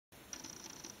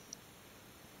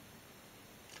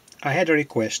I had a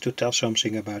request to tell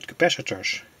something about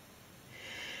capacitors,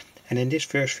 and in this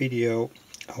first video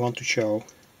I want to show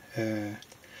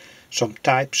some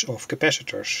types of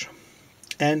capacitors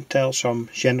and tell some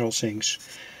general things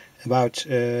about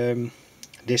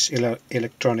this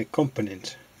electronic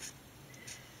component.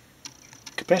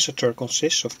 Capacitor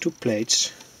consists of two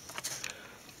plates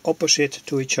opposite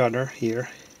to each other here,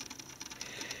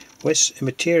 with a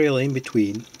material in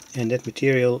between, and that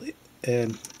material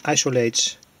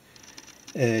isolates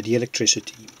the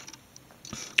electricity.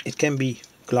 It can be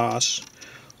glass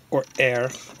or air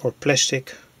or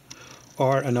plastic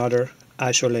or another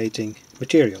isolating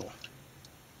material.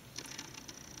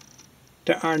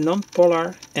 There are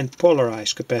non-polar and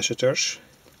polarized capacitors.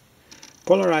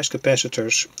 Polarized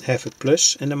capacitors have a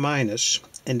plus and a minus,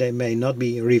 and they may not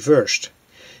be reversed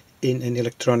in an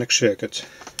electronic circuit.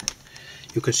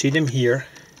 You can see them here.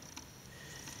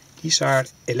 These are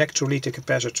electrolytic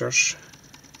capacitors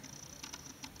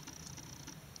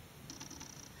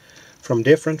from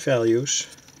different values.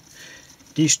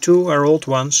 These two are old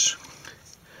ones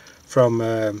from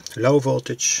low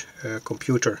voltage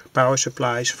computer power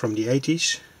supplies from the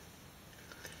 80s.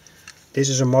 This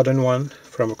is a modern one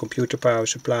from a computer power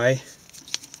supply.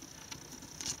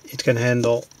 It can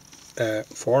handle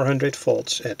 400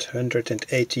 volts at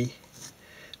 180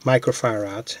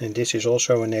 microfarad, and this is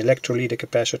also an electrolytic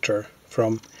capacitor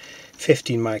from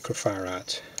 15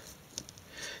 microfarad.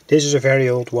 This is a very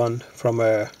old one from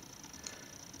a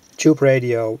tube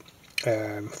radio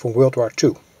from World War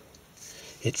II.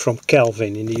 It's from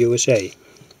Kelvin in the USA.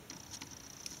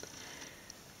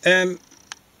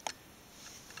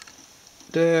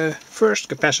 The first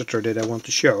capacitor that I want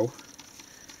to show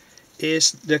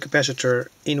is the capacitor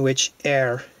in which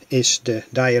air is the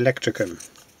dielectricum.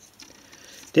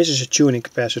 This is a tuning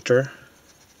capacitor.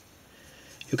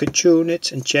 You can tune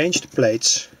it and change the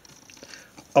plates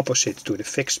opposite to the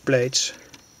fixed plates,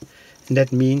 and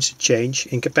that means a change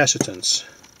in capacitance.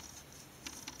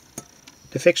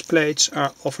 The fixed plates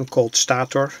are often called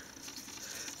stator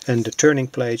and the turning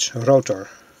plates rotor.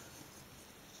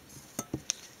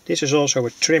 This is also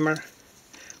a trimmer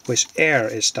with air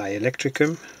as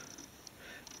dielectricum,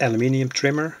 aluminium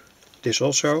trimmer, this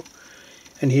also,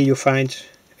 and here you find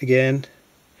again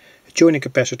a tuning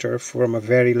capacitor from a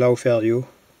very low value,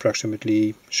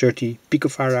 approximately 30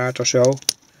 picofarad or so.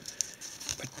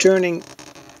 By turning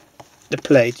the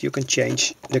plate you can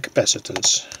change the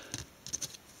capacitance.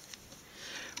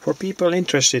 For people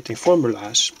interested in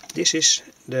formulas, this is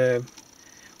the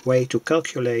way to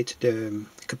calculate the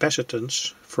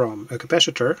capacitance from a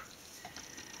capacitor.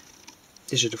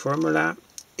 This is the formula.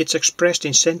 It's expressed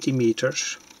in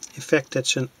centimeters. In fact,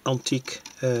 that's an antique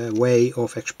way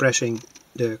of expressing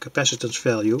the capacitance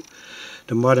value.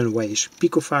 The modern way is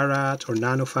picofarad or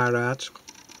nanofarad,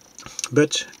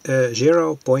 but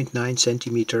 0.9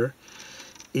 centimeter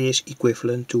is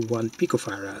equivalent to 1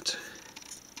 picofarad.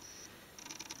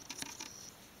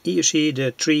 Here you see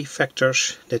the three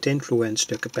factors that influence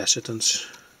the capacitance,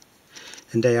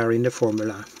 and they are in the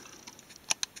formula.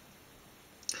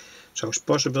 So it's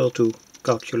possible to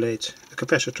calculate a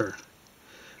capacitor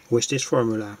with this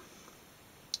formula.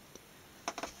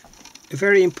 A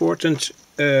very important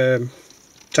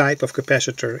type of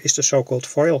capacitor is the so-called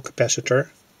foil capacitor.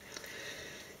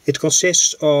 It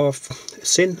consists of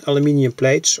thin aluminium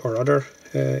plates or other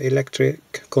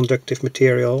electric conductive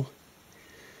material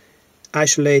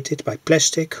isolated by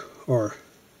plastic or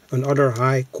another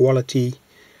high quality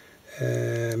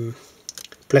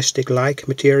plastic-like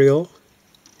material,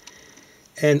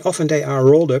 and often they are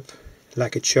rolled up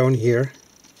like it's shown here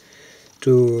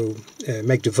to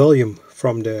make the volume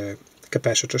from the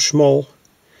capacitor small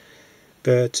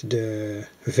but the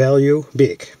value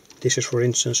big. This is for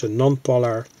instance a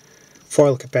non-polar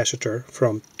foil capacitor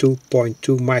from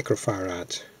 2.2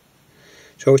 microfarad.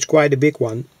 So it's quite a big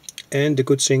one, and the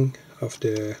good thing of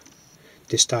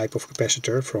this type of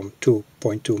capacitor from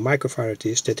 2.2 microfarad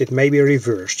is that it may be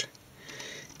reversed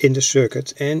in the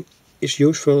circuit and is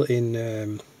useful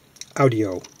in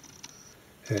audio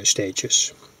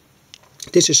stages.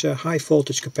 This is a high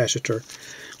voltage capacitor.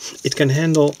 It can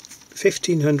handle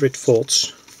 1500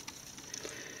 volts,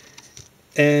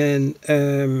 and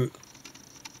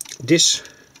this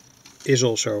is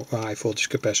also a high voltage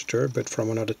capacitor but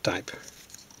from another type.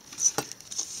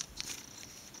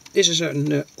 This is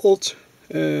an old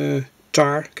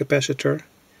tar capacitor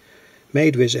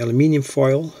made with aluminium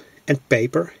foil and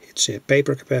paper. It's a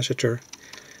paper capacitor,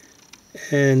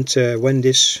 and when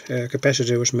this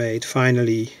capacitor was made,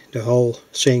 finally the whole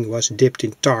thing was dipped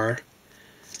in tar,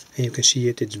 and you can see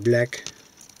it, it's black,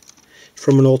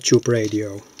 from an old tube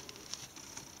radio.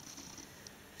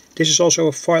 This is also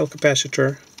a foil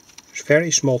capacitor, it's a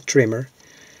very small trimmer,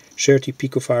 30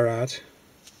 picofarad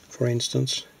for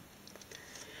instance.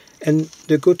 And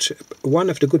one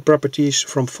of the good properties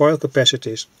from foil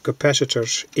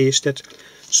capacitors is that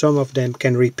some of them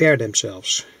can repair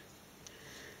themselves.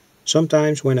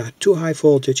 Sometimes when a too high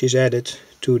voltage is added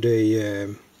to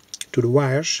the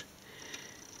wires,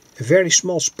 a very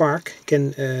small spark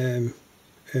can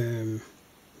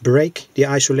break the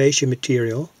isolation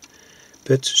material,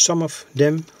 but some of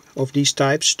these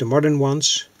types, the modern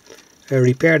ones,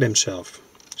 repair themselves.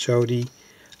 So the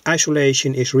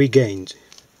isolation is regained.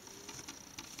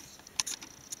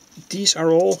 These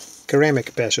are all ceramic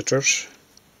capacitors.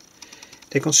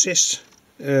 They consist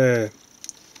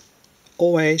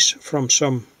always from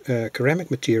some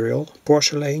ceramic material,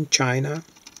 porcelain, china,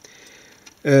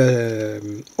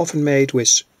 often made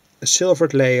with a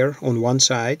silvered layer on one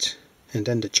side and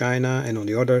then the china, and on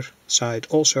the other side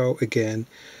also again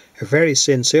a very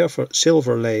thin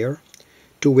silver layer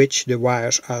to which the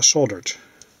wires are soldered.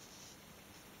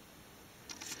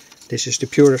 This is the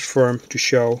purest form to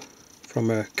show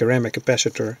from a ceramic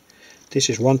capacitor. This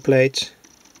is one plate,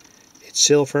 it's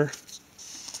silver,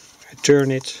 I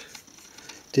turn it,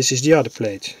 this is the other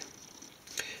plate,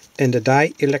 and the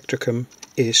dielectricum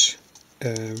is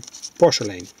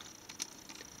porcelain.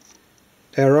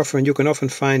 You can often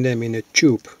find them in a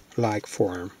tube-like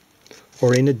form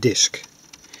or in a disc.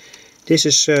 This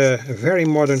is a very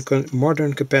modern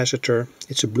capacitor.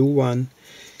 It's a blue one.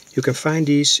 You can find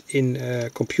these in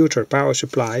computer power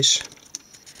supplies,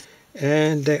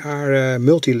 and they are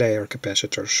multi-layer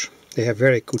capacitors. They have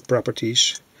very good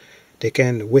properties. They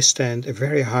can withstand a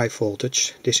very high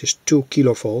voltage. This is 2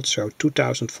 kilovolts, so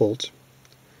 2000 volt.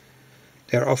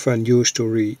 They are often used to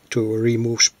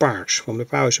remove sparks from the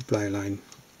power supply line.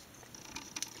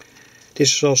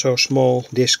 This is also a small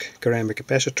disc ceramic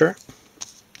capacitor.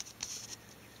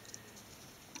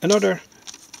 Another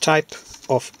type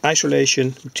of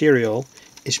isolation material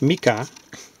is mica,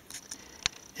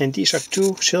 and these are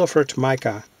two silvered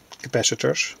mica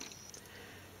capacitors.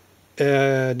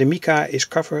 The mica is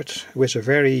covered with a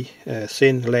very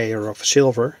thin layer of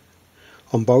silver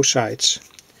on both sides,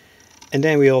 and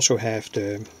then we also have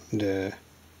the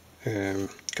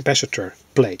capacitor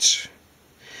plates.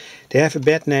 They have a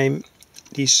bad name,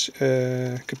 these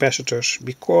capacitors,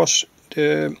 because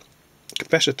the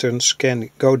capacitance can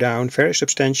go down very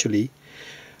substantially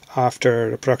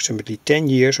after approximately 10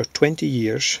 years or 20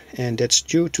 years, and that's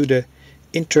due to the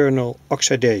internal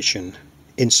oxidation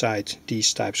inside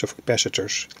these types of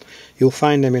capacitors. You'll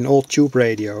find them in old tube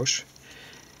radios,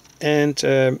 and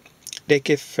they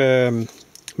give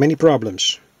many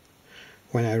problems.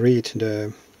 When I read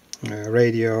the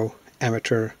radio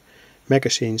amateur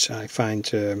magazines, I find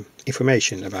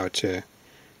information about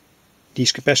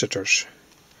these capacitors.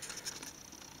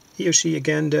 Here you see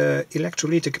again the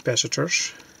electrolytic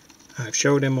capacitors. I've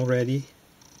shown them already.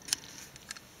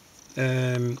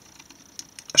 A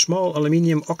small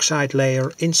aluminium oxide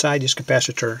layer inside this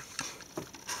capacitor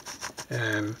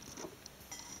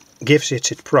gives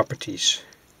it its properties.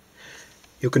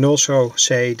 You can also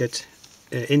say that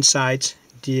inside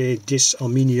this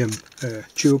aluminium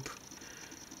tube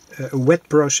a wet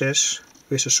process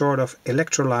with a sort of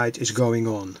electrolyte is going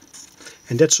on.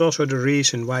 And that's also the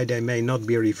reason why they may not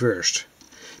be reversed,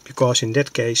 because in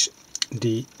that case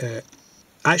the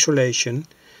isolation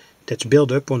that's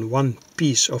built up on one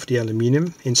piece of the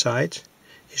aluminium inside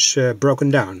is broken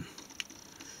down,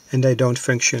 and they don't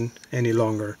function any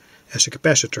longer as a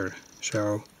capacitor.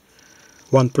 So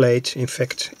one plate in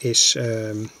fact is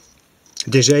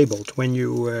disabled when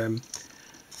you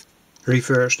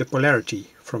reverse the polarity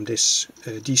from these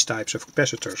types of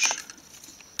capacitors.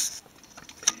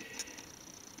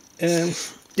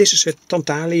 This is a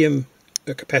tantalum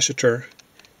capacitor.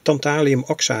 Tantalum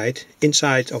oxide.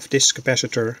 Inside of this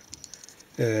capacitor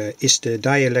is the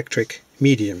dielectric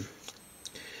medium.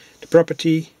 The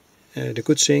property, the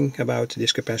good thing about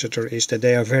this capacitor is that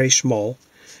they are very small,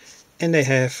 and they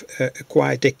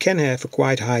can have a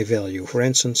quite high value. For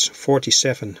instance,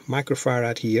 47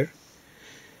 microfarad here.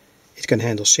 It can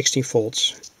handle 16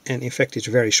 volts, and in fact it's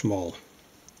very small.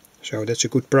 So that's a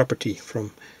good property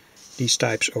from these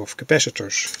types of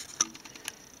capacitors.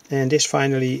 And this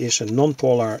finally is a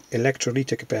nonpolar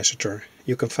electrolytic capacitor.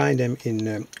 You can find them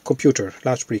in computer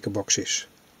loudspeaker boxes.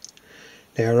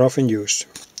 They are often used.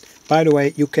 By the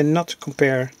way, you cannot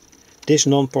compare this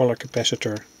nonpolar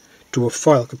capacitor to a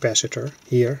foil capacitor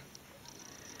here.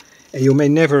 And you may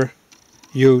never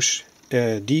use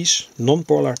these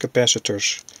nonpolar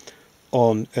capacitors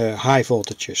on high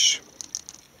voltages.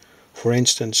 For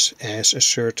instance, as a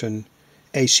certain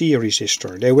AC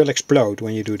resistor. They will explode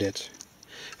when you do that.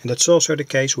 And that's also the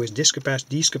case with these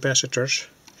capacitors.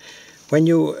 When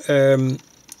you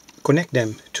connect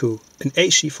them to an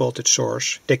AC voltage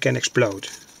source, they can explode.